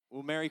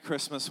Well, Merry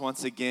Christmas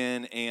once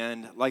again,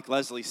 and like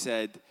Leslie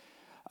said,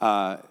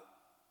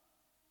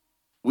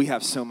 we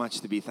have so much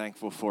to be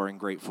thankful for and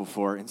grateful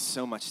for, and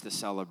so much to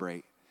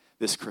celebrate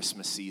this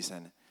Christmas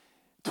season.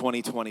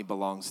 2020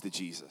 belongs to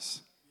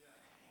Jesus.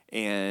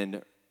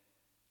 And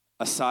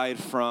aside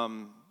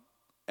from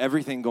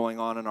everything going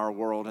on in our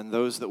world, and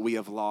those that we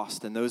have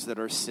lost, and those that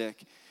are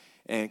sick,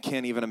 and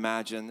can't even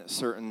imagine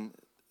certain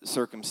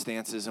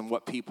circumstances and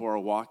what people are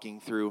walking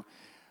through,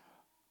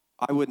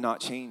 I would not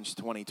change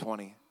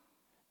 2020.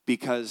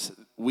 Because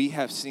we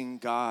have seen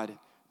God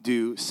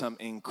do some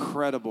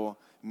incredible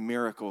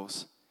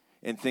miracles,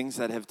 and things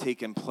that have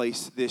taken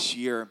place this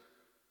year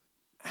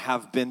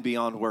have been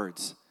beyond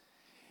words.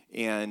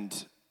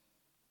 And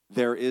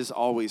there is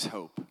always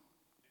hope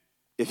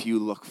if you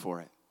look for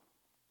it.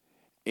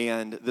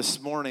 And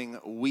this morning,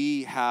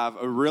 we have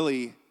a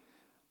really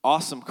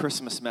awesome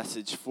Christmas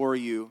message for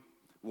you,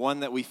 one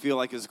that we feel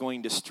like is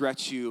going to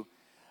stretch you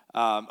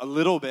a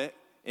little bit,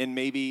 and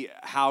maybe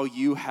how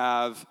you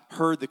have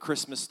heard the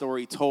Christmas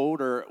story told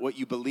or what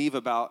you believe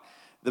about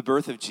the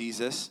birth of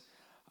Jesus.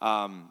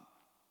 But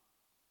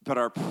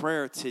our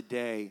prayer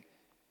today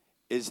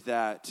is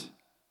that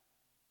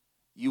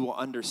you will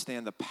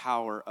understand the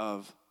power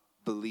of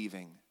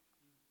believing.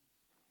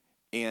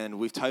 And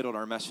we've titled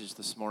our message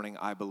this morning,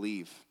 I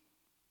Believe.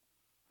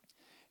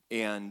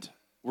 And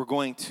we're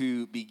going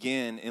to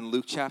begin in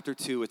Luke chapter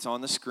 2. It's on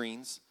the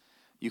screens.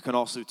 You can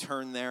also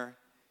turn there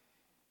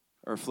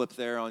or flip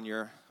there on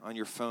your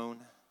phone.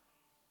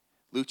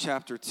 Luke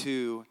chapter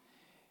 2,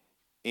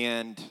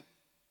 and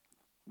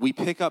we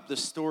pick up the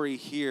story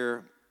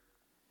here.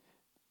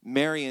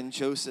 Mary and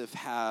Joseph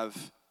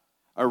have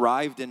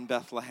arrived in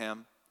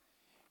Bethlehem,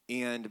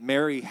 and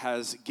Mary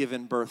has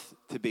given birth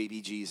to baby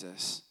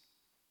Jesus.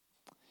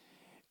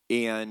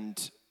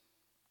 And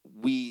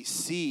we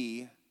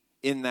see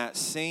in that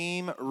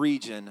same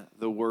region,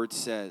 the word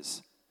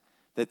says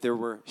that there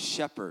were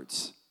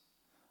shepherds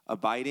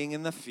abiding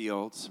in the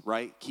fields,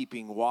 right?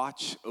 Keeping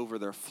watch over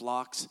their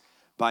flocks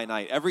by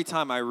night. Every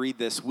time I read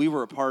this, we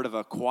were a part of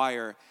a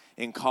choir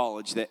in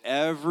college that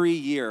every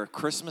year,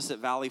 Christmas at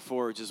Valley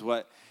Forge is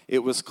what it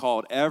was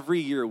called. Every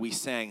year we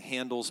sang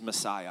Handel's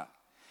Messiah.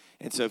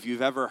 And so if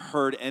you've ever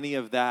heard any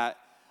of that,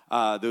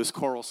 those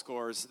choral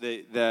scores,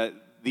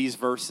 these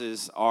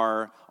verses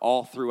are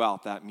all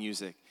throughout that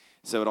music.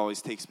 So it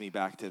always takes me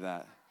back to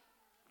that.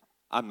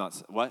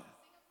 What?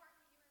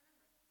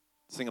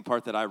 Sing a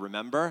part that I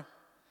remember?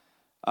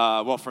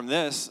 Well, from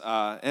this,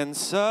 and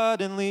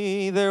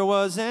suddenly there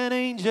was an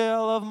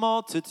angel of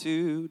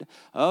multitude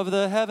of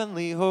the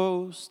heavenly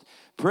host,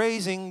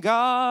 praising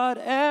God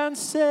and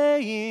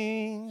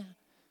saying,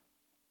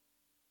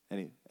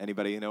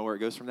 anybody know where it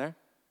goes from there?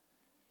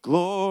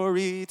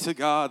 Glory to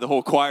God. The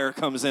whole choir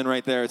comes in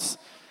right there.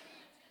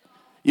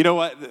 You know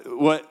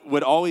what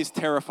would always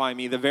terrify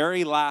me, the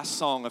very last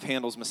song of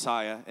Handel's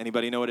Messiah,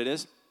 anybody know what it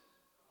is?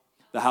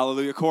 The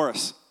Hallelujah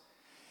Chorus.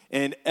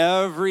 And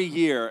every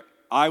year,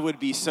 I would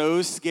be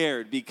so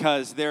scared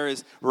because there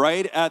is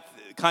right at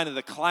kind of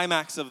the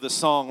climax of the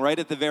song, right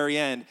at the very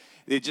end,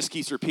 it just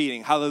keeps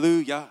repeating,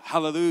 hallelujah,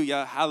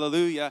 hallelujah,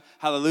 hallelujah,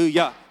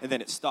 hallelujah, and then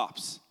it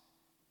stops.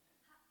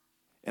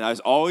 And I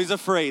was always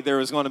afraid there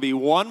was going to be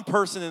one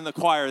person in the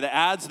choir that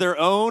adds their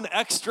own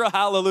extra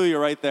hallelujah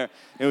right there.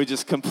 It would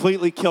just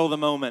completely kill the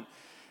moment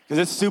because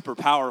it's super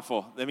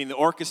powerful. I mean, the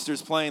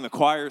orchestra's playing, the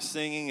choir's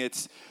singing,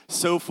 it's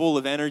so full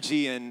of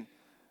energy,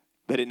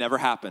 but it never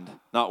happened,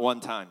 not one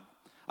time.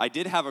 I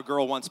did have a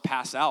girl once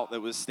pass out that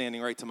was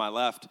standing right to my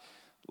left,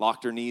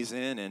 locked her knees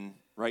in, and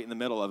right in the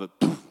middle of it,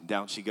 poof,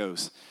 down she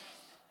goes.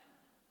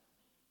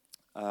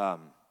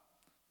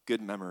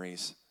 Good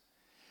memories.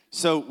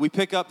 So we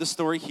pick up the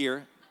story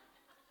here.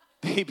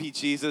 Baby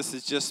Jesus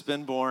has just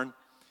been born.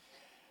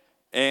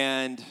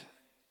 And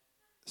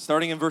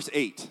starting in verse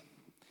 8,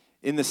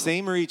 in the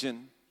same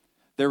region,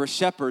 there were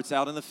shepherds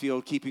out in the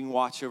field keeping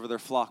watch over their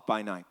flock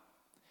by night.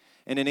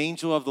 And an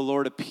angel of the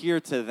Lord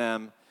appeared to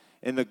them,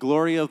 and the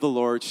glory of the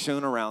Lord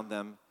shone around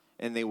them,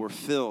 and they were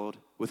filled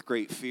with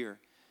great fear.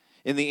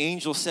 And the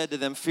angel said to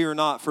them, "Fear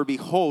not, for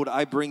behold,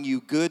 I bring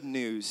you good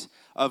news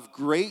of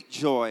great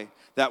joy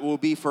that will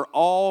be for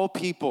all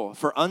people.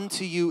 For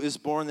unto you is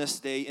born this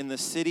day in the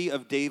city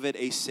of David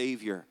a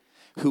Savior,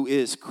 who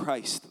is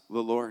Christ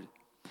the Lord.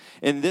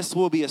 And this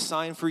will be a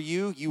sign for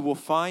you. You will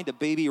find a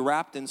baby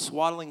wrapped in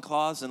swaddling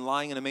cloths and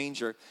lying in a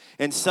manger."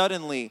 And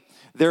suddenly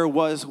there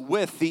was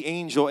with the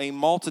angel a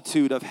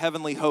multitude of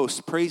heavenly hosts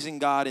praising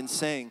God and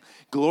saying,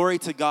 "Glory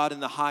to God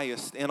in the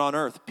highest, and on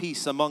earth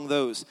peace among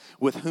those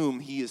with whom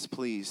he is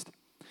pleased."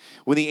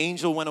 When the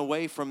angel went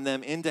away from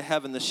them into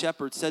heaven, the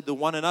shepherds said to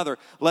one another,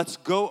 "Let's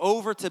go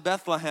over to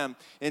Bethlehem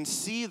and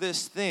see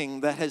this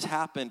thing that has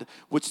happened,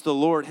 which the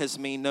Lord has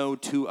made known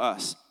to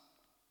us."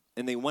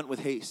 And they went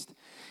with haste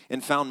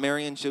and found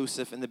Mary and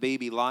Joseph and the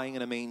baby lying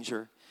in a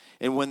manger.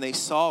 And when they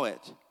saw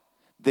it,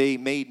 they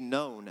made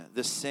known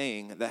the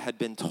saying that had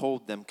been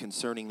told them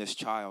concerning this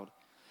child.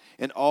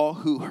 And all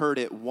who heard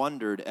it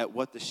wondered at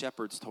what the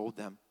shepherds told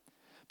them.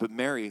 But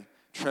Mary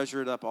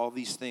treasured up all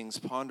these things,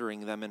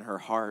 pondering them in her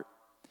heart.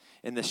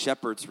 And the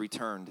shepherds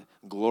returned,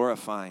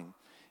 glorifying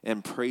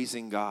and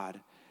praising God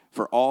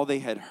for all they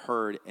had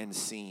heard and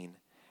seen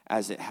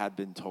as it had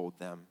been told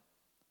them.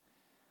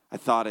 I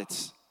thought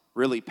it's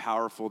really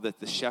powerful that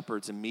the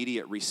shepherds'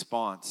 immediate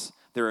response,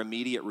 their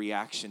immediate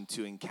reaction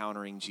to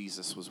encountering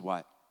Jesus was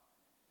what?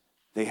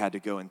 They had to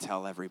go and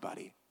tell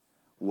everybody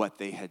what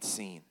they had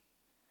seen.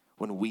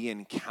 When we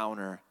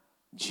encounter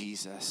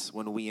Jesus,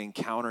 when we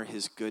encounter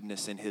his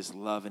goodness and his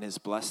love and his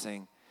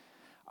blessing,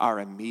 our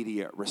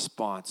immediate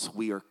response,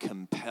 we are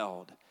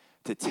compelled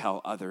to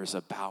tell others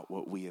about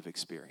what we have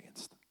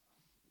experienced.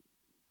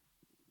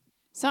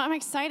 So I'm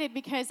excited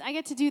because I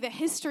get to do the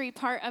history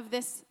part of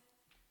this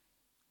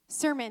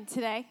sermon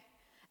today.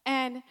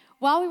 And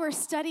while we were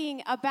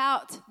studying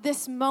about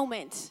this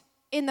moment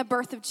in the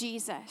birth of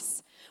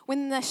Jesus,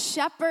 when the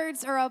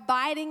shepherds are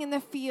abiding in the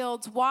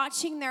fields,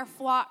 watching their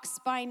flocks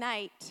by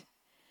night,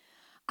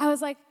 I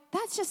was like,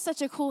 that's just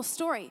such a cool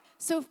story.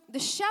 So the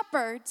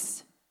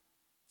shepherds,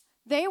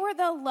 they were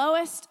the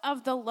lowest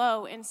of the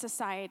low in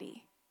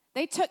society.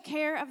 They took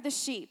care of the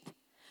sheep,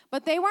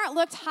 but they weren't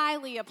looked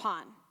highly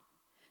upon.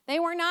 They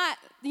were not,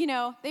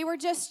 they were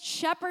just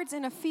shepherds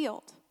in a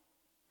field.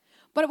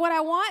 But what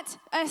I want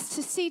us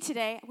to see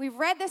today, we've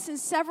read this in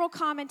several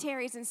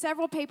commentaries and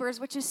several papers,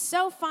 which is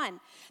so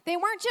fun. They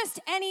weren't just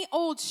any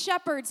old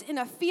shepherds in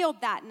a field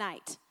that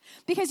night.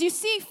 Because you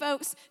see,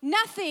 folks,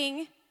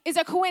 nothing is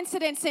a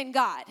coincidence in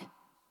God.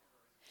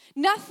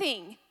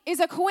 Nothing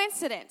is a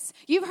coincidence.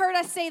 You've heard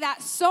us say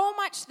that so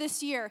much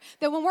this year,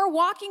 that when we're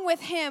walking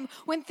with him,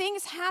 when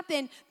things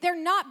happen, they're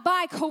not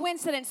by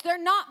coincidence. They're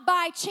not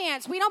by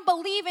chance. We don't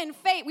believe in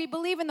fate. We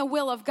believe in the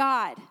will of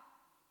God.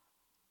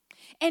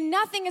 And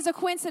nothing is a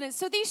coincidence.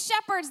 So these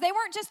shepherds, they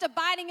weren't just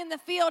abiding in the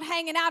field,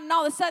 hanging out, and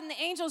all of a sudden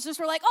the angels just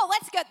were like, oh,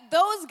 let's get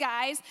those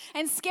guys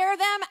and scare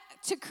them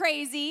to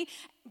crazy.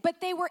 But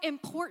they were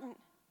important.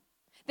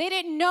 They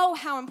didn't know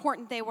how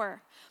important they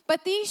were.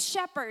 But these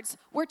shepherds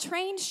were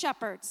trained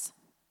shepherds.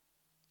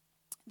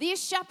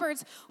 These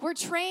shepherds were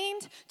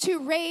trained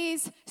to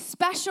raise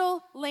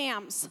special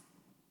lambs.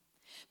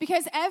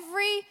 Because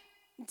every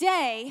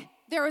day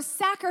there was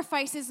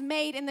sacrifices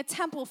made in the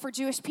temple for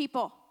Jewish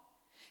people.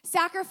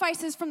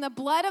 Sacrifices from the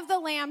blood of the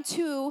lamb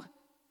to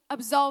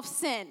absolve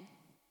sin,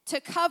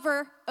 to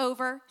cover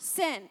over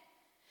sin.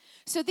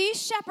 So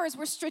these shepherds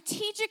were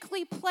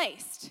strategically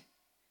placed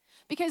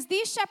because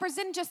these shepherds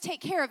didn't just take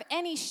care of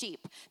any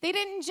sheep. They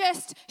didn't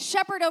just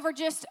shepherd over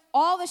just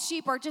all the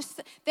sheep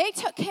they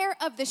took care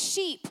of the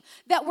sheep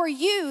that were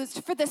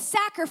used for the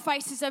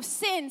sacrifices of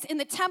sins in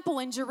the temple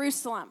in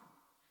Jerusalem.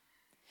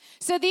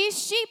 So these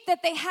sheep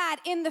that they had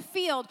in the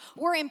field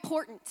were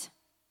important.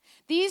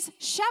 These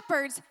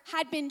shepherds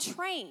had been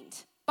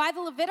trained by the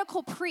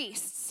Levitical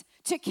priests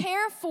to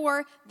care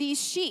for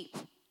these sheep.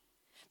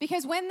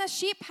 Because when the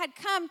sheep had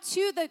come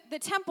to the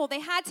temple,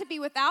 they had to be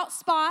without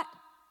spot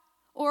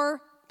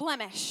or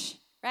blemish,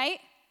 right?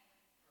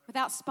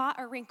 Without spot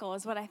or wrinkle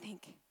is what I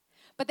think.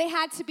 But they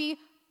had to be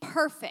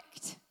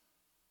perfect,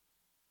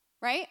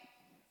 right?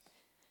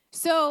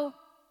 So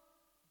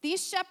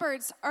these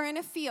shepherds are in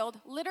a field,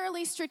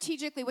 literally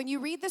strategically. When you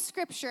read the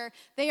scripture,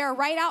 they are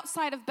right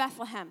outside of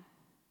Bethlehem.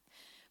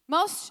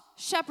 Most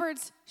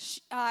shepherds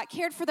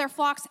cared for their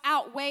flocks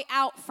way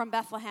out from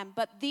Bethlehem,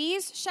 but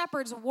these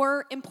shepherds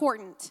were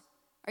important.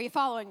 Are you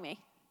following me?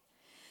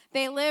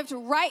 They lived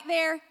right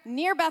there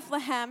near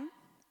Bethlehem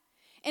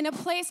in a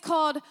place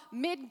called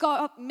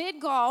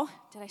Midgall.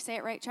 Did I say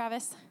it right,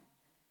 Travis?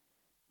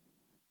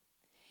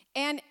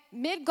 And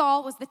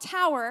Midgall was the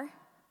tower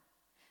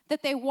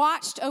that they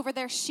watched over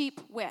their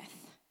sheep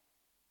with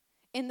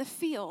in the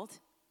field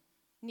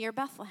near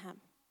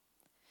Bethlehem.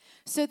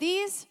 So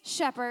these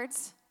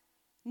shepherds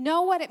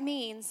know what it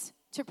means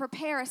to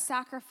prepare a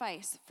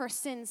sacrifice for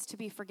sins to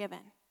be forgiven.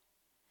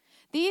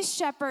 These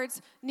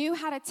shepherds knew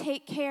how to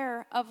take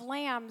care of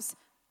lambs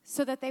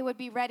so that they would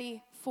be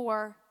ready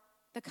for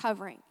the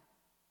covering.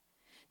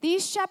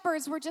 These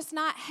shepherds were just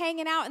not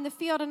hanging out in the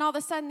field and all of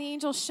a sudden the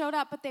angels showed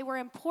up, but they were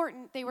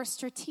important, they were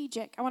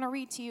strategic. I want to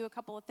read to you a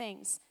couple of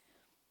things.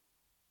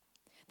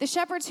 The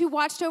shepherds who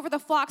watched over the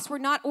flocks were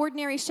not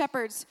ordinary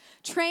shepherds,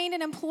 trained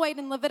and employed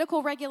in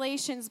Levitical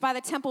regulations by the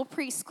temple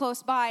priests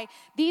close by.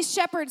 These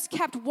shepherds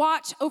kept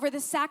watch over the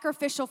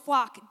sacrificial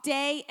flock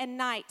day and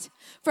night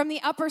from the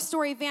upper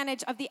story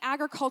vantage of the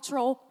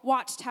agricultural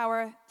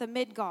watchtower, the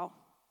Midgall.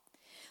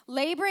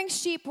 Laboring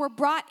sheep were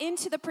brought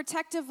into the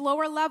protective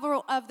lower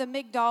level of the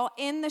Migdal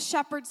in the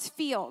shepherd's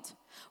field.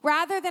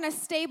 Rather than a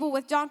stable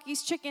with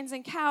donkeys, chickens,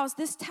 and cows,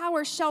 this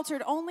tower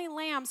sheltered only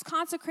lambs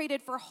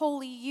consecrated for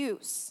holy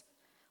use.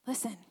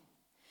 Listen,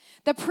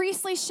 the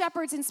priestly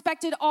shepherds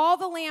inspected all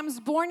the lambs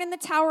born in the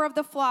tower of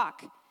the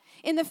flock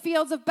in the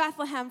fields of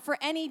Bethlehem for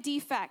any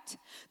defect.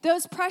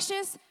 Those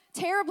precious,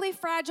 terribly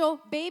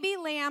fragile baby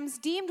lambs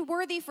deemed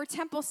worthy for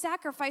temple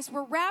sacrifice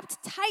were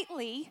wrapped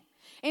tightly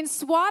in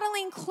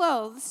swaddling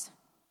clothes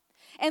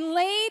and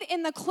laid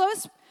in the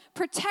close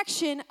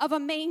protection of a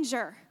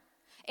manger,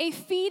 a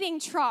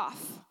feeding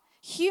trough,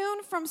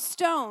 hewn from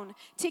stone,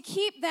 to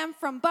keep them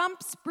from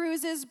bumps,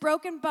 bruises,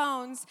 broken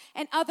bones,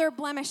 and other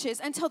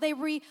blemishes, until they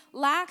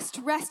relaxed,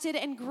 rested,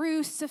 and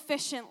grew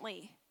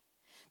sufficiently.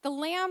 The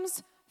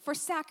lambs for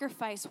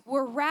sacrifice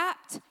were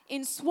wrapped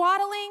in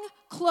swaddling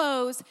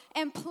clothes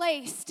and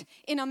placed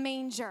in a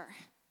manger.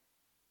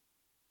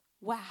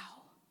 Wow.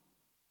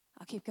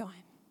 I'll keep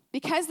going.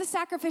 Because the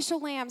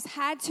sacrificial lambs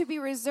had to be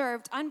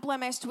reserved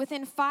unblemished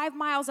within 5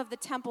 miles of the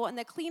temple in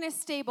the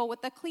cleanest stable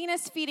with the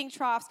cleanest feeding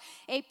troughs,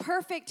 a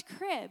perfect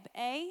crib,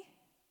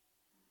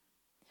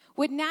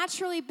 would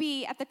naturally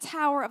be at the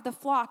tower of the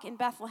flock in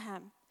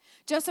Bethlehem.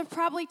 Joseph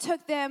probably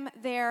took them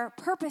there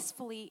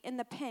purposefully in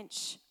the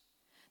pinch.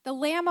 The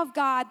Lamb of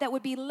God that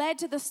would be led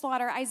to the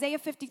slaughter, Isaiah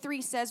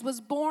 53 says, was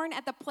born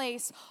at the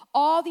place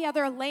all the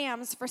other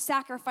lambs for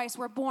sacrifice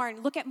were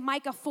born. Look at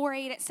Micah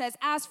 4:8. It says,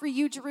 as for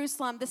you,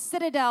 Jerusalem, the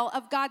citadel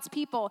of God's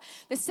people.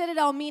 The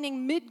citadel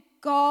meaning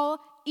Migdal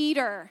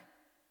Eder.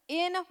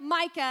 In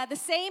Micah, the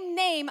same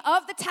name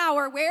of the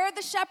tower where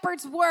the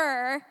shepherds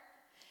were,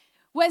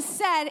 was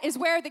said is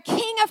where the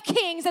King of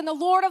Kings and the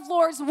Lord of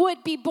Lords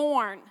would be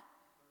born.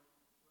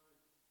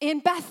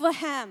 In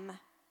Bethlehem.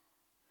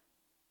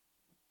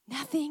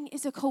 Nothing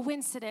is a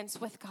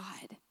coincidence with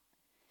God.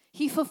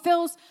 He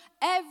fulfills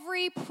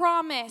every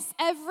promise,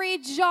 every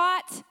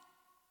jot,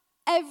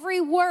 every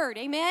word.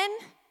 Amen?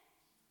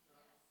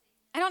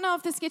 I don't know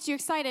if this gets you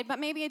excited, but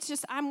maybe it's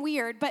just I'm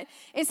weird. But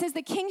it says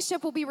the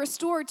kingship will be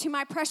restored to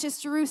my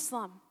precious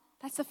Jerusalem.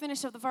 That's the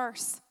finish of the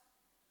verse.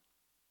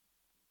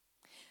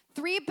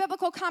 3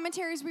 biblical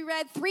commentaries we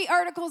read, 3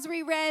 articles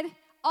we read,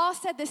 all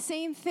said the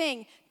same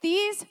thing.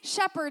 These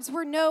shepherds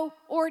were no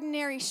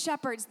ordinary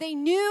shepherds. They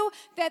knew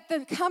that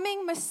the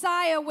coming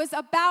Messiah was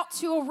about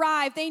to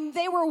arrive.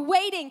 They were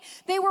waiting.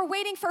 They were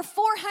waiting for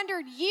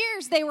 400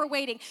 years. They were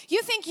waiting.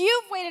 You think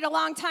you've waited a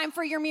long time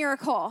for your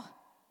miracle?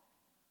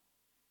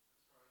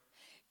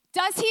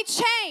 Does he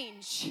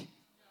change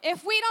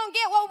if we don't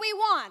get what we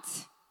want?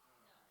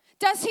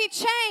 Does he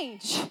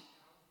change?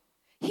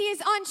 He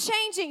is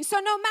unchanging. So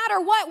no matter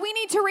what, we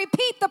need to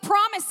repeat the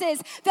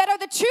promises that are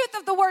the truth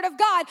of the Word of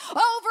God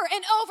over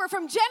and over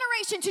from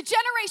generation to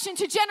generation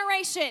to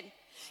generation.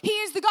 He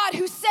is the God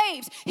who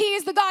saves. He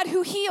is the God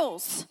who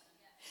heals.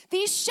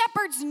 These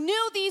shepherds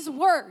knew these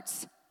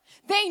words.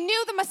 They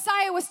knew the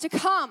Messiah was to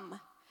come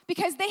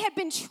because they had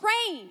been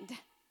trained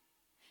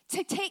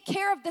to take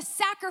care of the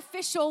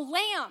sacrificial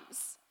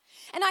lambs.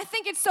 And I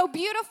think it's so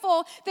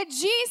beautiful that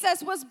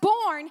Jesus was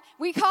born,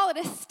 we call it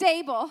a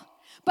stable,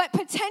 but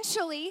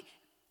potentially,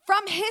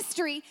 from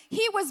history,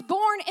 he was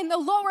born in the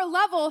lower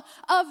level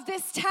of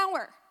this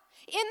tower.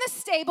 In the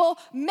stable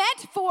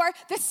meant for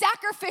the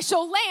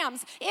sacrificial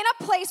lambs, in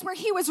a place where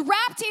he was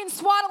wrapped in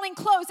swaddling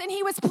clothes and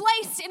he was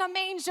placed in a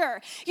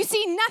manger. You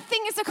see, nothing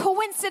is a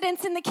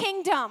coincidence in the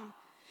kingdom.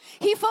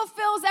 He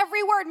fulfills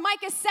every word.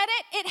 Micah said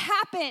it, it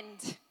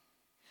happened.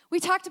 We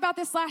talked about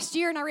this last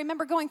year, and I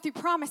remember going through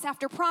promise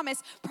after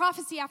promise,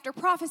 prophecy after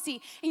prophecy.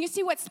 And you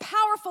see what's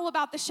powerful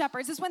about the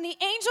shepherds is when the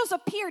angels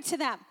appeared to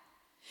them,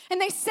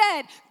 and they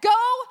said, go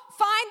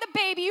find the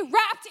baby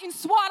wrapped in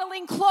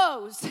swaddling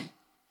clothes.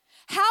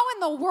 How in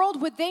the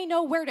world would they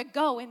know where to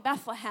go in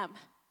Bethlehem?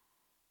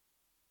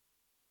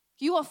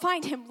 You will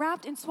find him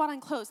wrapped in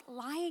swaddling clothes,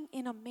 lying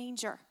in a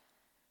manger.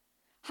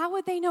 How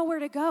would they know where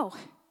to go?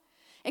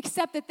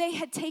 Except that they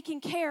had taken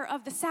care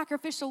of the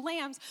sacrificial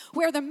lambs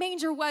where the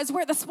manger was,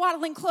 where the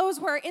swaddling clothes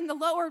were in the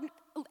lower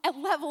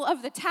level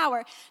of the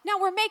tower. Now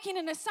we're making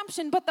an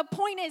assumption, but the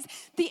point is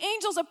the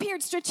angels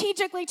appeared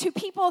strategically to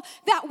people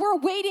that were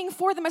waiting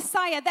for the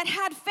Messiah, that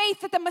had faith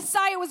that the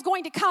Messiah was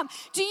going to come.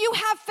 Do you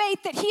have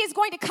faith that he is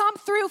going to come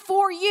through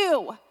for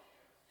you?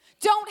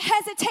 Don't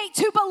hesitate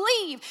to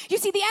believe. You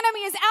see, the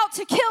enemy is out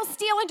to kill,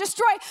 steal, and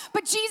destroy,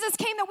 but Jesus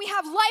came that we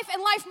have life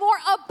and life more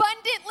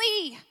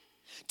abundantly.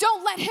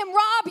 Don't let him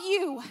rob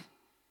you.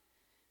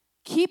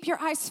 Keep your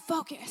eyes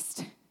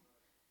focused.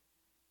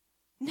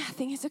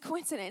 Nothing is a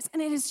coincidence.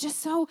 And it is just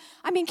so,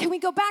 can we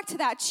go back to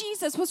that?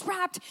 Jesus was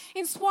wrapped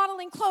in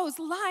swaddling clothes,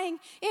 lying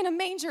in a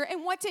manger.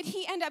 And what did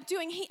he end up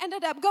doing? He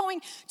ended up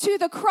going to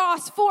the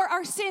cross for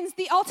our sins,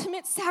 the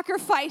ultimate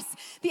sacrifice,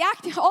 the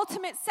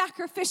ultimate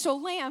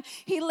sacrificial lamb.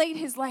 He laid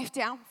his life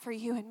down for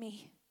you and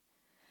me.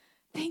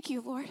 Thank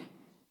you, Lord.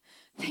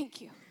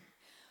 Thank you.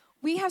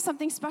 We have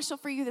something special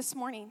for you this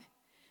morning.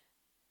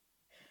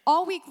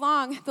 All week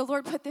long, the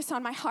Lord put this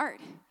on my heart.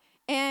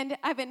 And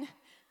I've been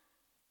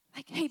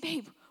like, hey,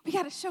 babe, we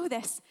got to show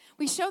this.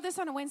 We show this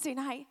on a Wednesday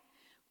night.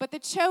 But The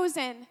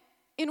Chosen,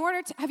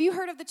 have you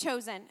heard of The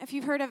Chosen? If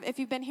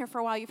you've been here for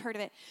a while, you've heard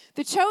of it.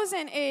 The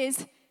Chosen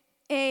is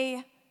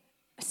a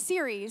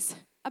series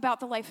about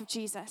the life of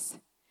Jesus.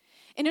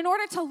 And in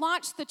order to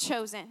launch The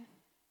Chosen,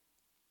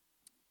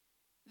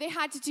 they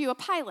had to do a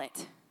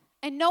pilot.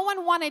 And no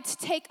one wanted to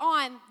take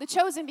on The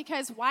Chosen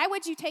because why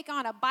would you take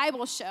on a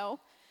Bible show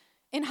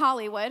in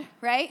Hollywood,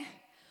 right?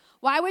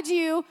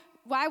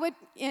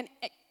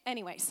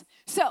 Anyways,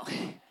 so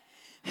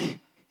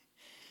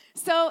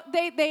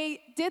they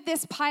did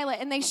this pilot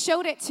and they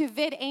showed it to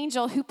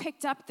VidAngel who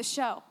picked up the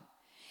show.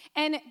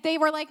 And they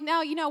were like,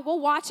 no, we'll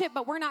watch it,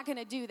 but we're not going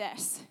to do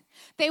this.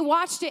 They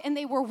watched it and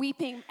they were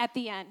weeping at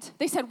the end.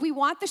 They said, we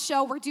want the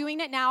show. We're doing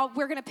it now.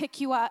 We're going to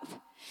pick you up.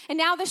 And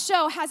now the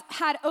show has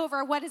had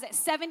over,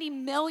 70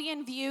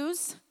 million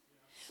views?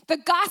 The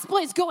gospel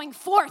is going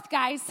forth,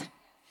 guys.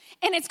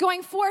 And it's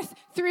going forth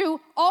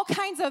through all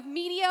kinds of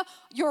media,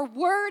 your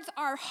words,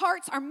 our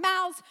hearts, our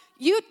mouths.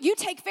 You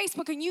take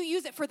Facebook and you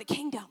use it for the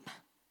kingdom.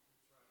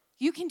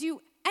 You can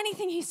do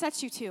anything he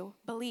sets you to,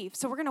 believe.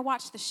 So we're going to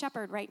watch The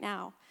Shepherd right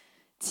now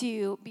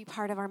to be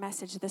part of our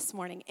message this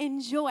morning.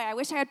 Enjoy. I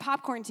wish I had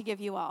popcorn to give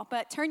you all,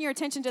 but turn your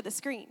attention to the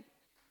screen.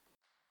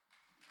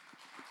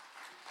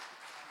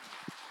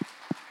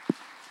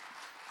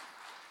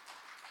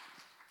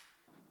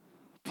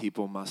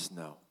 People must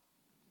know.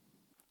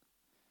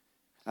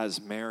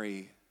 As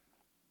Mary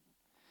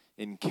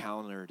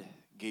encountered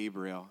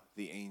Gabriel,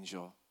 the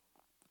angel,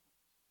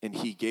 and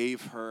he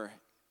gave her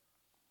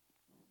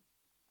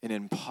an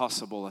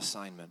impossible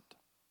assignment,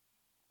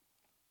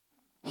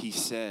 he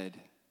said,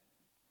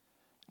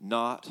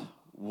 not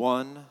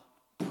one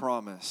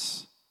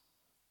promise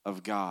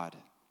of God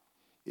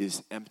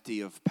is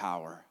empty of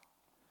power,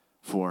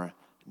 for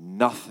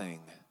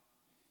nothing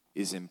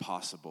is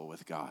impossible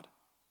with God.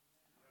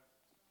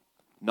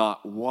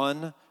 Not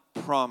one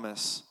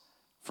promise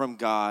from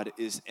God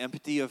is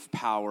empty of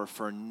power,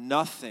 for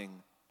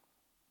nothing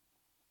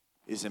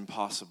is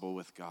impossible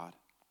with God.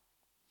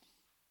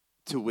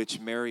 To which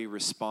Mary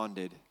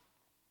responded,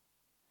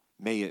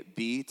 may it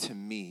be to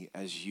me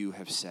as you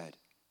have said.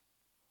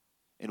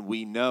 And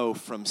we know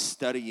from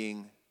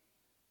studying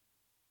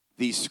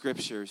these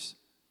scriptures,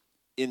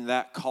 in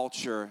that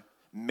culture,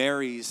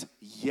 Mary's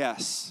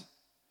yes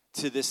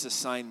to this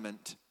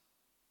assignment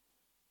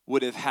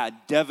would have had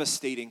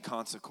devastating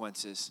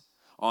consequences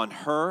on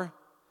her,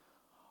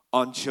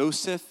 on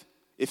Joseph,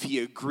 if he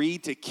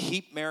agreed to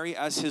keep Mary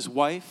as his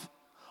wife,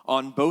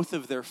 on both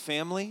of their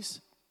families.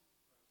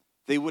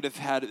 They would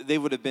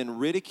have been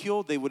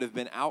ridiculed, they would have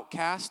been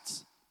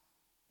outcasts.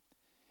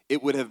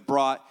 It would have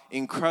brought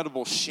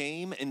incredible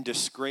shame and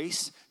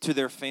disgrace to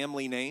their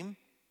family name.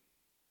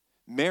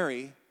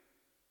 Mary,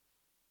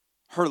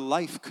 her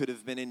life could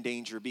have been in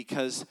danger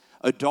because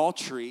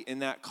adultery in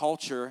that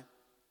culture,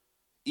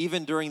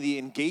 even during the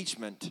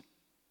engagement,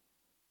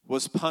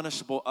 was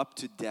punishable up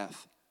to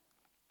death.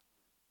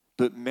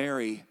 But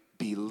Mary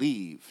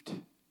believed,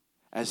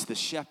 as the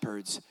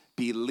shepherds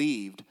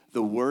believed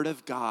the word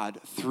of God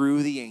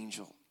through the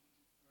angel,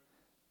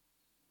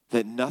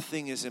 that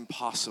nothing is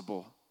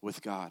impossible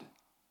with God.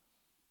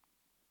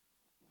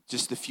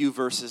 Just a few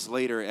verses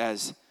later,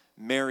 as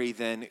Mary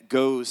then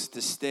goes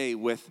to stay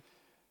with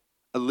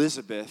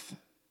Elizabeth,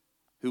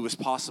 who was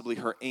possibly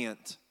her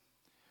aunt,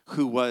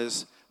 who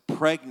was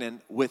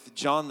pregnant with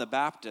John the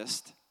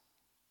Baptist,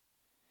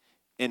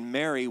 and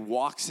Mary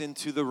walks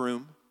into the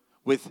room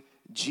with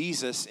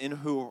Jesus in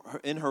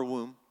her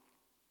womb,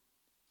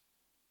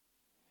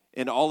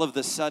 and all of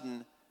a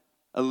sudden,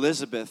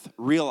 Elizabeth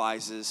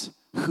realizes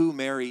who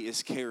Mary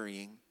is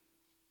carrying.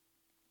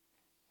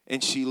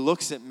 And she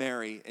looks at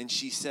Mary and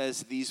she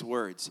says these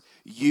words,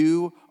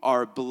 you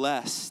are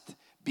blessed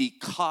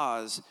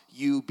because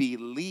you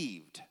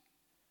believed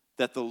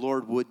that the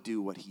Lord would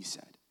do what he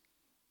said.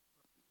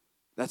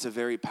 That's a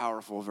very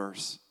powerful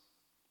verse.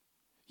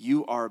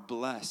 You are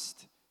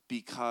blessed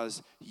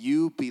because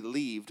you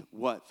believed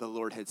what the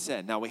Lord had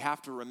said. Now we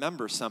have to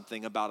remember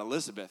something about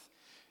Elizabeth.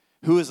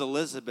 Who is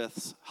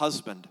Elizabeth's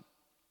husband?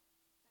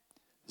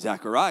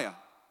 Zechariah.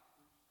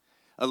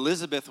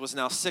 Elizabeth was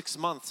now 6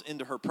 months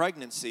into her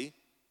pregnancy,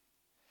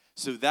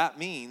 so that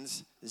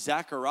means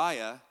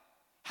Zechariah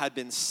had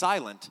been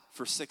silent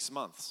for 6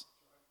 months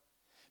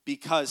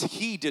because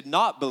he did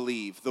not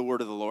believe the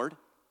word of the Lord,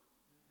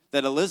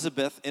 that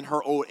Elizabeth in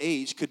her old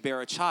age could bear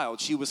a child.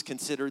 She was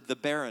considered the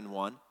barren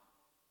one.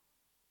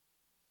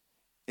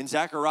 And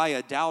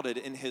Zechariah doubted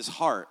in his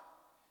heart.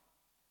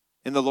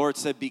 And the Lord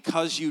said,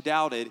 because you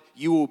doubted,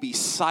 you will be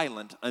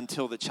silent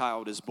until the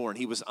child is born.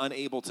 He was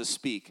unable to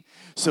speak.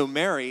 So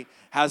Mary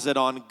has it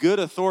on good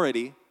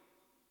authority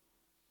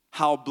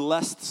how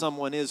blessed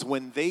someone is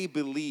when they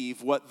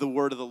believe what the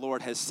word of the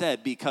Lord has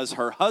said, because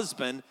her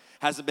husband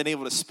hasn't been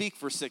able to speak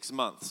for 6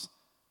 months.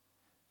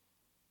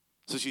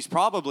 So she's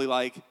probably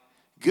like,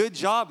 good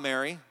job,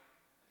 Mary,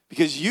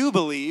 because you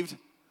believed.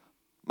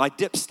 My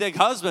dipstick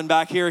husband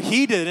back here,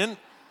 he didn't.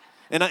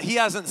 And he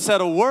hasn't said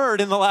a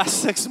word in the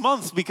last 6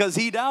 months because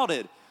he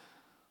doubted.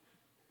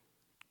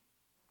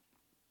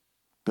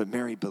 But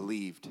Mary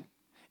believed.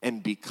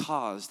 And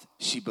because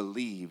she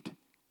believed,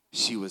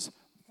 she was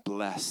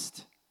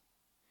blessed.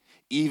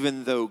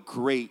 Even though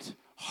great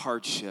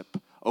hardship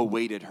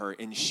awaited her,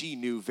 and she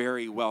knew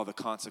very well the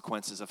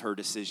consequences of her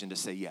decision to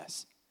say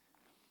yes.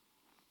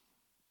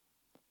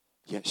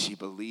 Yet she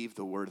believed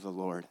the word of the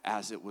Lord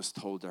as it was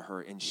told to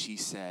her, and she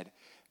said,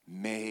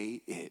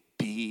 may it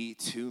be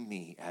to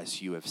me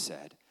as you have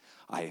said.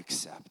 I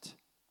accept.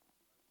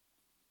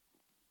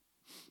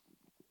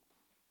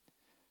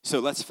 So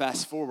let's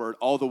fast forward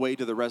all the way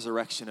to the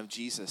resurrection of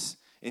Jesus.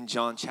 In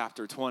John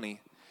chapter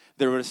 20,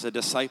 there was a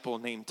disciple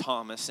named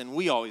Thomas, and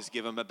we always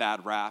give him a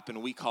bad rap,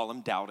 and we call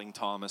him Doubting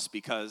Thomas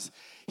because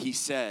he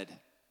said,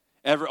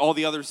 All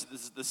the other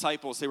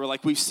disciples, they were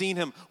like, we've seen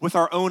him with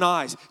our own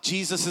eyes.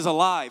 Jesus is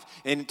alive.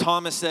 And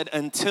Thomas said,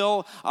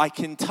 until I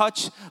can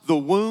touch the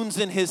wounds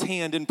in his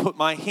hand and put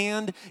my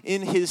hand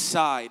in his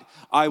side,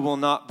 I will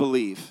not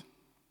believe.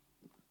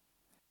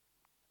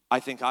 I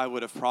think I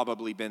would have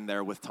probably been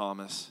there with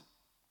Thomas.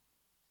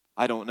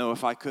 I don't know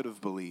if I could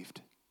have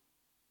believed.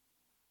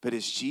 But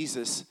as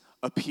Jesus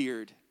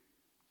appeared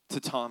to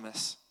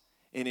Thomas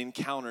and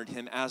encountered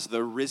him as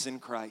the risen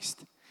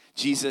Christ,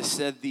 Jesus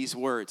said these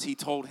words. He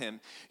told him,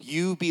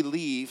 you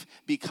believe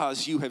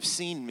because you have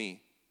seen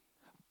me.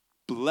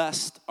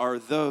 Blessed are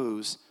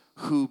those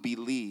who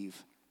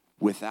believe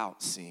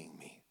without seeing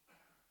me.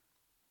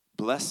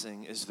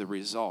 Blessing is the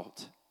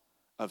result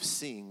of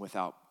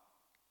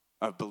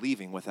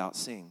believing without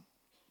seeing.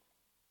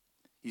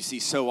 You see,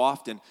 so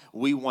often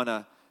we want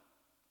to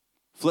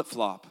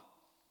flip-flop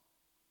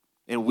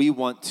and we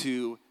want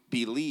to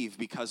believe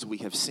because we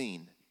have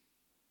seen.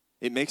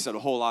 It makes it a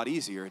whole lot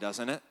easier,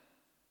 doesn't it?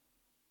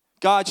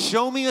 God,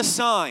 show me a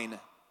sign,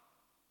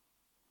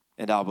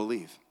 and I'll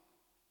believe.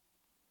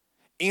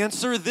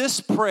 Answer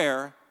this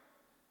prayer,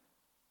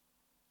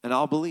 and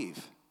I'll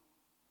believe.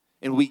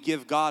 And we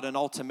give God an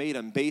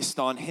ultimatum based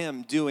on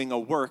him doing a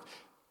work,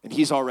 and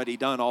he's already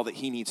done all that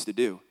he needs to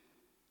do.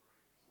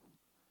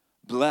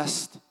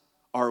 Blessed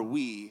are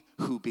we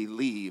who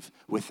believe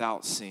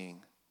without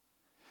seeing.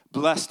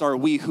 Blessed are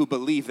we who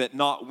believe that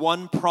not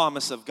one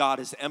promise of God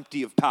is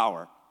empty of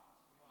power,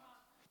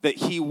 that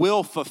he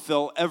will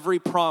fulfill every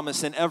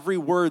promise and every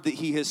word that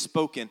he has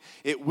spoken.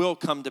 It will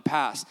come to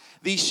pass.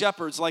 These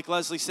shepherds, like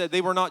Leslie said,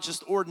 they were not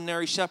just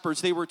ordinary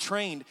shepherds. They were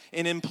trained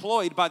and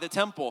employed by the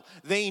temple.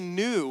 They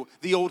knew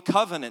the old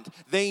covenant.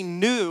 They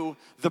knew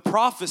the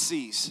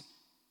prophecies.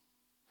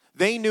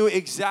 They knew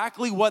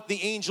exactly what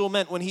the angel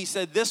meant when he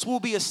said, this will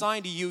be a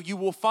sign to you. You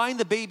will find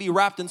the baby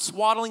wrapped in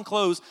swaddling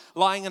clothes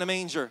lying in a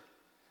manger.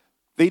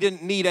 They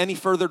didn't need any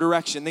further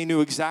direction. They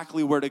knew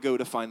exactly where to go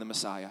to find the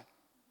Messiah.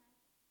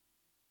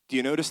 Do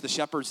you notice the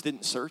shepherds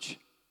didn't search?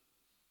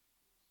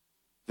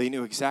 They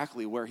knew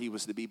exactly where he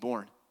was to be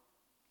born.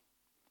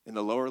 In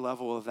the lower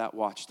level of that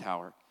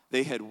watchtower.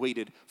 They had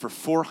waited for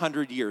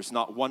 400 years.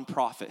 Not one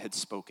prophet had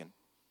spoken.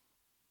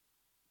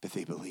 But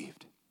they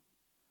believed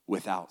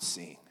without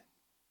seeing.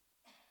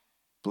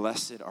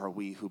 Blessed are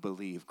we who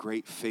believe.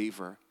 Great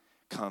favor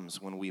comes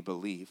when we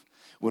believe.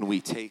 When we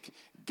take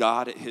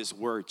God at his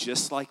word,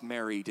 just like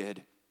Mary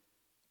did.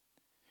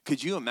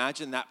 Could you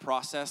imagine that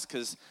process?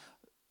 Because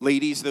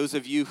ladies, those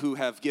of you who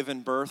have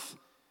given birth,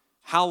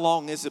 how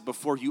long is it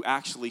before you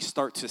actually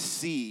start to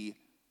see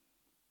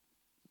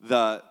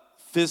the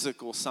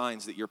physical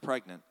signs that you're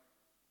pregnant?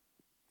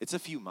 It's a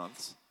few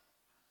months,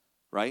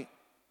 right?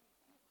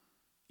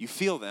 You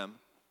feel them.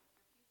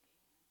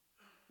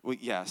 Well,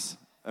 yes,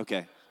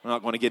 okay. I'm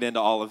not going to get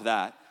into all of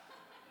that.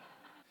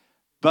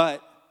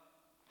 But,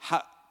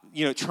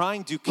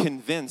 trying to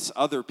convince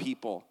other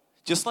people,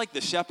 just like the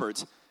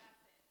shepherds,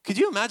 could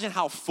you imagine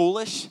how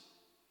foolish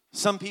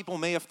some people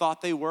may have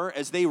thought they were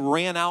as they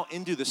ran out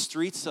into the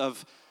streets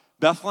of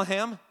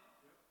Bethlehem,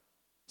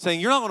 saying,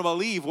 you're not going to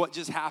believe what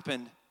just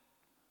happened.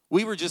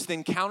 We were just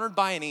encountered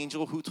by an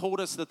angel who told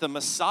us that the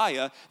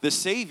Messiah, the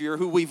Savior,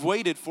 who we've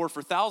waited for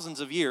thousands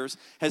of years,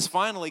 has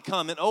finally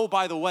come. And oh,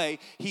 by the way,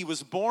 he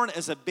was born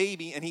as a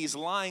baby and he's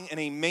lying in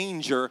a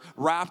manger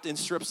wrapped in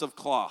strips of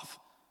cloth.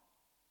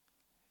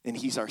 And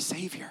he's our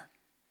Savior.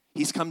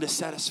 He's come to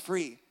set us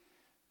free.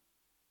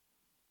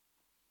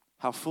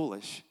 How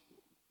foolish.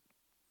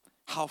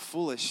 How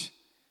foolish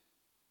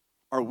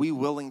are we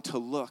willing to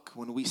look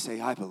when we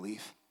say, I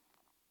believe?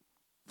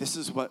 This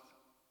is what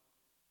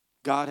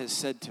God has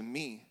said to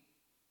me,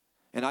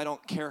 and I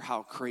don't care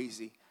how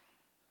crazy.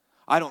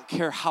 I don't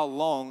care how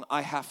long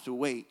I have to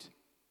wait.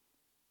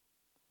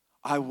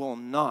 I will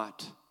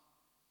not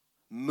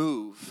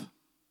move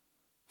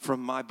from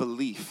my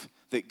belief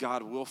that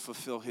God will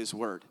fulfill his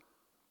word.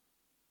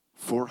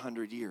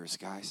 400 years,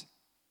 guys,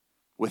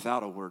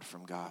 without a word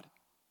from God.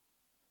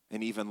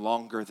 And even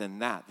longer than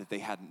that they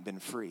hadn't been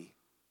free.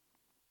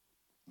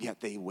 Yet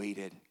they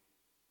waited.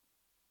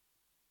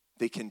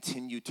 They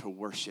continued to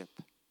worship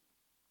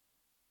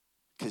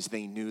because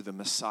they knew the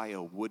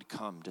Messiah would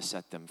come to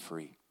set them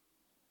free.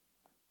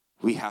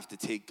 We have to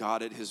take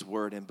God at his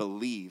word and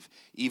believe,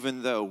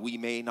 even though we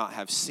may not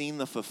have seen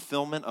the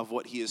fulfillment of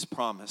what he has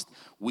promised,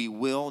 we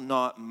will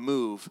not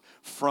move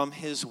from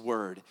his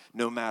word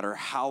no matter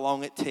how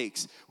long it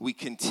takes. We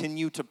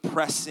continue to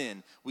press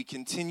in. We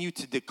continue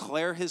to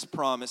declare his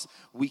promise.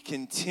 We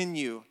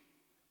continue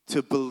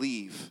to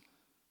believe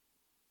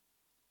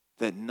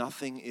that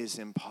nothing is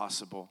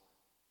impossible.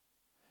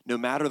 No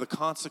matter the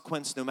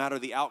consequence, no matter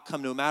the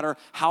outcome, no matter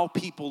how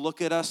people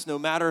look at us, no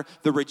matter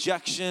the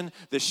rejection,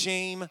 the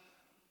shame,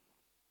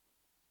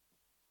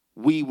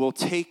 we will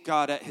take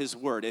God at his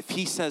word. If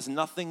he says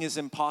nothing is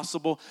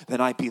impossible,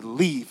 then I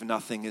believe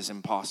nothing is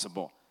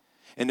impossible.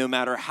 And no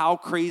matter how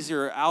crazy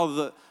or out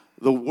of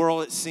the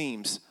world it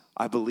seems,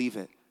 I believe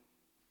it.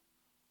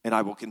 And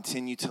I will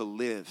continue to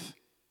live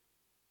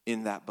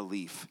in that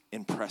belief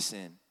and press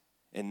in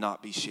and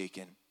not be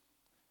shaken.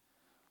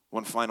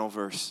 One final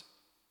verse.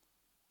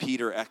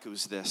 Peter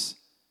echoes this.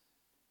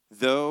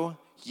 Though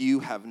you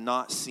have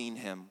not seen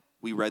him,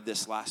 we read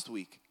this last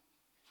week,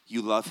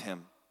 you love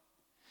him.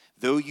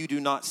 Though you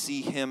do not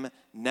see him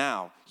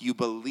now, you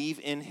believe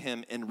in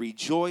him and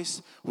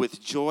rejoice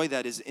with joy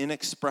that is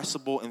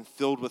inexpressible and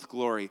filled with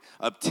glory,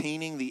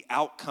 obtaining the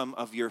outcome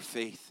of your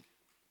faith,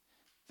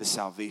 the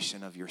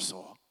salvation of your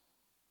soul.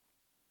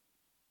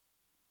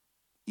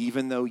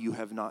 Even though you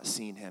have not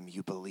seen him,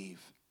 you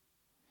believe,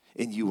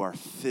 and you are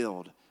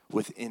filled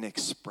with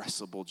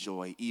inexpressible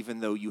joy, even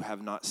though you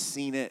have not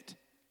seen it.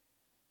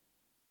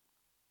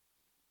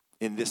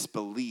 And this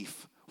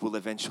belief will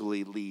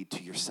eventually lead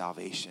to your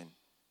salvation.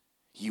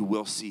 You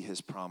will see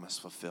his promise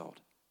fulfilled.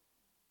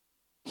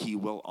 He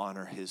will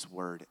honor his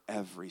word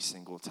every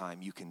single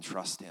time. You can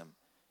trust him.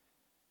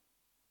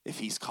 If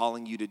he's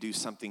calling you to do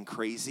something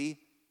crazy,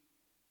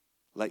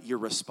 let your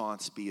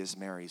response be as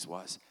Mary's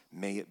was.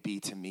 May it be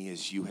to me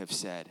as you have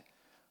said.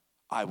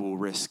 I will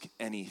risk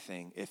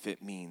anything if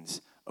it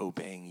means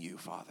obeying you,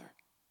 Father.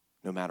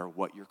 No matter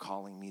what you're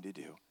calling me to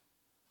do,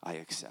 I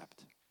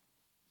accept.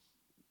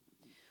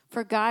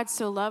 For God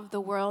so loved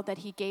the world that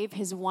he gave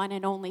his one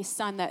and only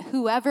Son, that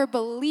whoever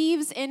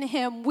believes in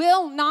him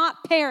will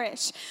not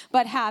perish,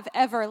 but have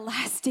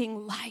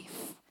everlasting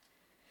life.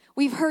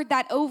 We've heard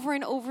that over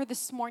and over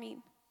this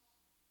morning.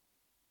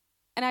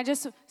 And I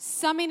just,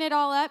 summing it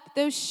all up,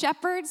 those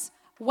shepherds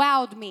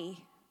wowed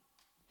me.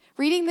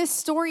 Reading this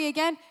story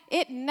again,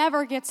 it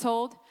never gets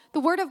old. The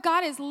word of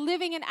God is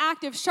living and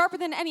active, sharper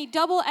than any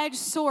double-edged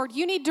sword.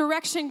 You need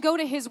direction, go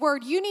to his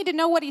word. You need to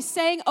know what he's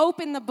saying,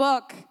 open the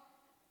book.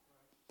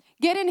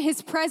 Get in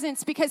his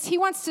presence because he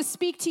wants to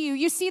speak to you.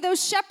 You see,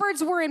 those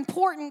shepherds were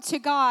important to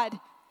God.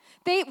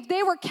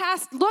 They were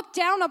looked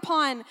down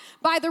upon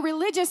by the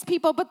religious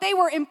people, but they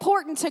were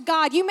important to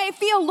God. You may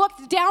feel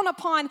looked down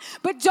upon,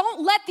 but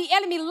don't let the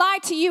enemy lie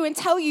to you and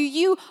tell you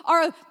you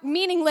are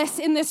meaningless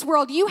in this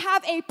world. You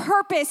have a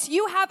purpose.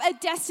 You have a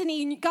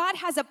destiny. God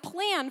has a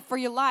plan for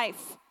your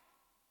life.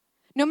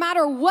 No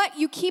matter what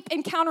you keep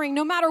encountering,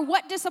 no matter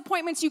what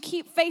disappointments you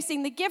keep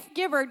facing, the gift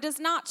giver does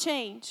not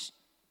change.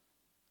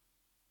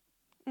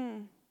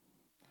 And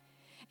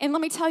let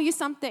me tell you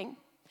something.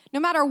 No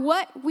matter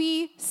what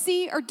we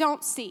see or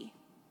don't see,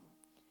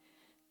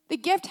 the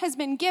gift has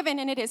been given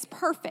and it is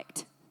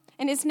perfect.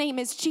 And his name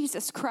is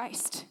Jesus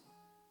Christ.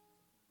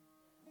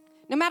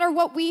 No matter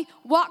what we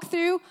walk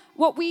through,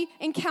 what we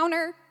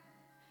encounter,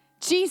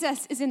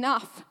 Jesus is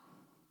enough.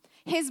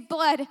 His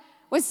blood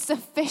was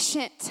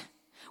sufficient.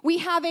 We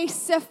have a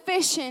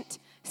sufficient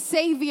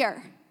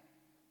Savior.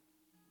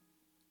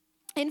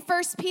 In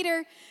 1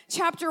 Peter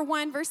chapter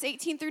 1, verse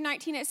 18 through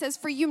 19, it says,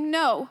 "For you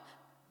know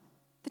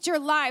that your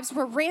lives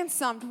were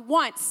ransomed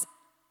once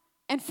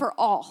and for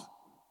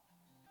all.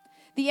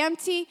 The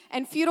empty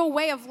and futile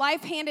way of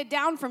life handed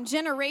down from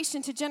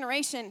generation to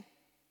generation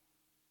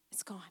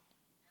is gone.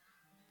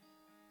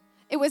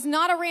 It was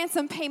not a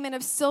ransom payment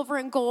of silver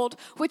and gold,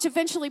 which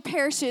eventually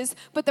perishes,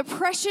 but the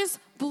precious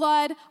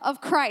blood of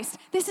Christ."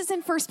 This is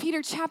in 1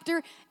 Peter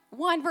chapter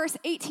 1, verse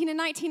 18 and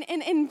 19.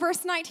 And in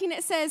verse 19,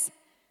 it says,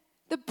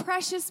 "The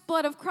precious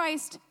blood of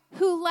Christ,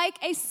 who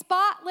like a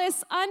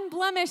spotless,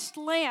 unblemished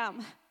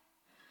lamb,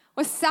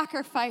 was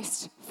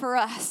sacrificed for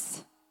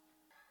us."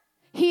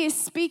 He is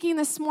speaking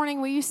this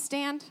morning. Will you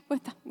stand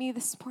with me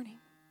this morning?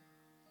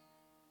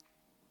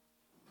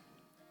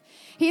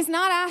 He's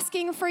not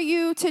asking for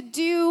you to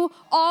do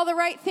all the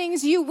right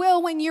things. You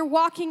will when you're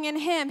walking in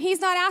him. He's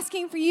not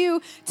asking for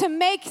you to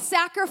make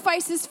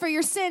sacrifices for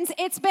your sins.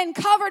 It's been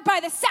covered by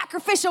the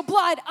sacrificial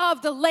blood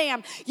of the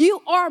Lamb.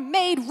 You are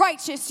made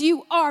righteous.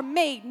 You are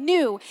made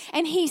new.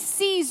 And he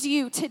sees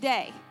you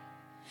today.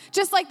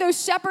 Just like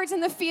those shepherds in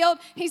the field,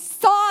 he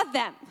saw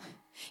them.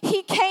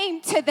 He came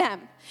to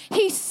them.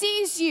 He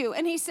sees you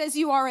and he says,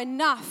 "You are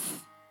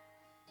enough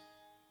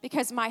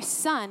because my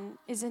son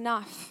is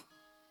enough."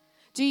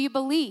 Do you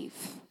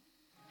believe?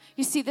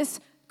 You see, this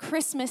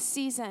Christmas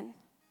season,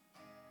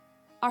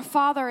 our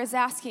Father is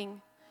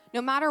asking,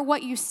 no matter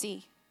what you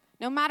see,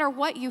 no matter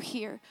what you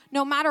hear,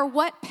 no matter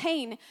what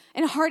pain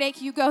and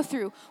heartache you go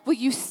through, will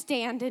you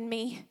stand in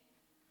me?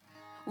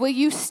 Will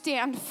you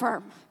stand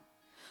firm?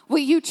 Will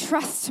you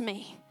trust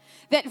me?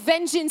 That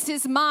vengeance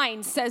is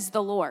mine, says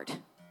the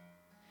Lord.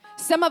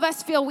 Some of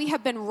us feel we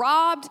have been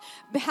robbed,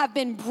 have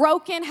been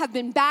broken, have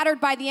been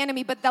battered by the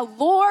enemy, but the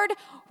Lord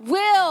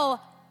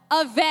will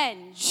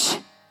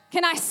avenge.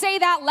 Can I say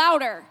that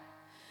louder?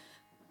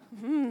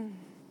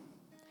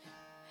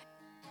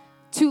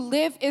 To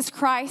live is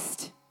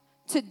Christ,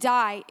 to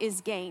die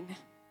is gain.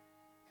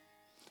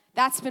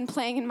 That's been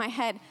playing in my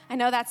head. I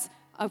know that's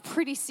a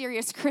pretty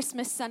serious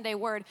Christmas Sunday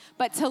word,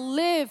 but to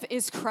live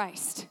is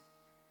Christ,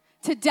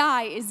 to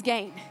die is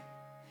gain.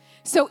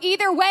 So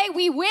either way,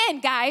 we win,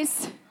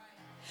 guys.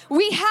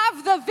 We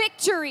have the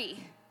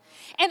victory.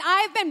 And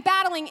I've been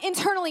battling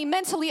internally,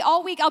 mentally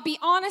all week, I'll be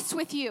honest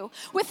with you,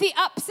 with the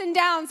ups and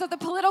downs of the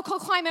political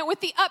climate,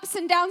 with the ups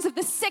and downs of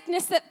the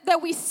sickness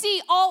that we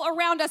see all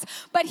around us.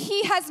 But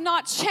he has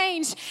not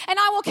changed. And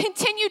I will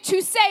continue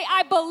to say,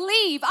 I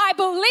believe, I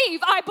believe,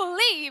 I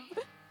believe.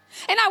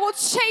 And I will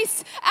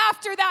chase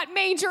after that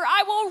manger.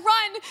 I will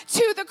run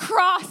to the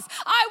cross.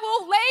 I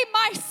will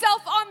lay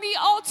myself on the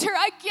altar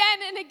again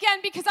and again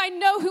because I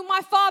know who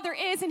my Father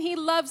is and he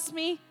loves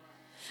me.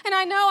 And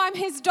I know I'm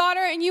his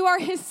daughter and you are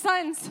his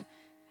sons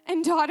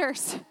and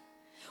daughters.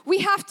 We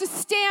have to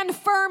stand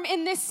firm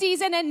in this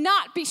season and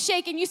not be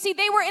shaken. You see,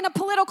 they were in a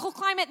political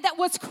climate that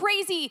was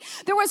crazy.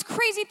 There was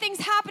crazy things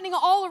happening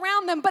all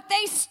around them, but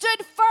they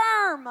stood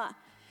firm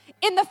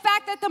in the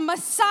fact that the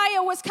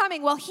Messiah was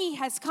coming. Well, he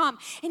has come,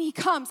 and he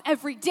comes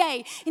every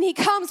day, and he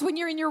comes when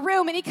you're in your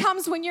room, and he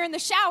comes when you're in the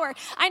shower.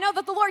 I know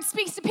that the Lord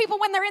speaks to people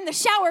when they're in the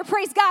shower,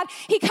 praise God.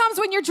 He comes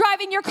when you're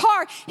driving your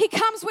car. He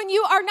comes when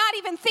you are not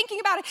even thinking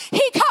about it.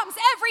 He comes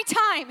every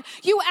time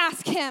you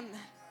ask him.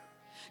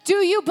 Do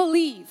you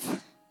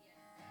believe?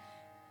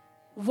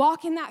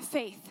 Walk in that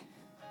faith.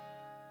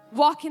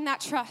 Walk in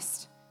that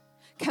trust.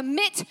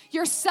 Commit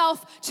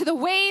yourself to the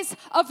ways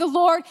of the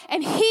Lord,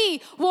 and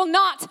he will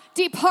not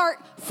depart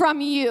from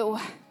you.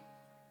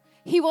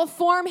 He will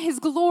form his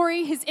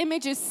glory. His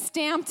image is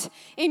stamped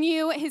in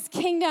you. His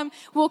kingdom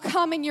will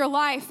come in your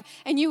life,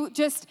 and you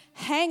just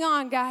hang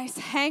on, guys.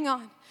 Hang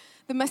on.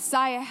 The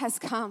Messiah has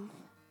come.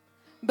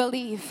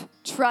 Believe,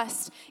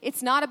 trust.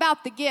 It's not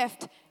about the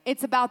gift.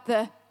 It's about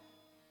the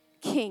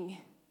King.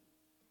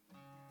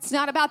 It's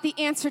not about the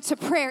answer to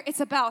prayer. It's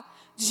about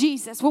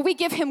Jesus. Will we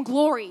give him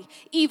glory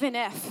even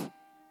if?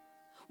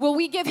 Will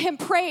we give him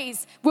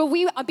praise? Will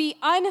we be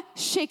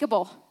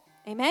unshakable?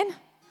 Amen?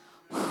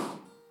 Whew.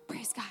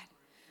 Praise God.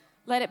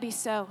 Let it be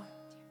so.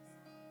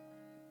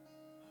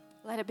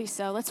 Let it be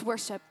so. Let's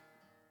worship.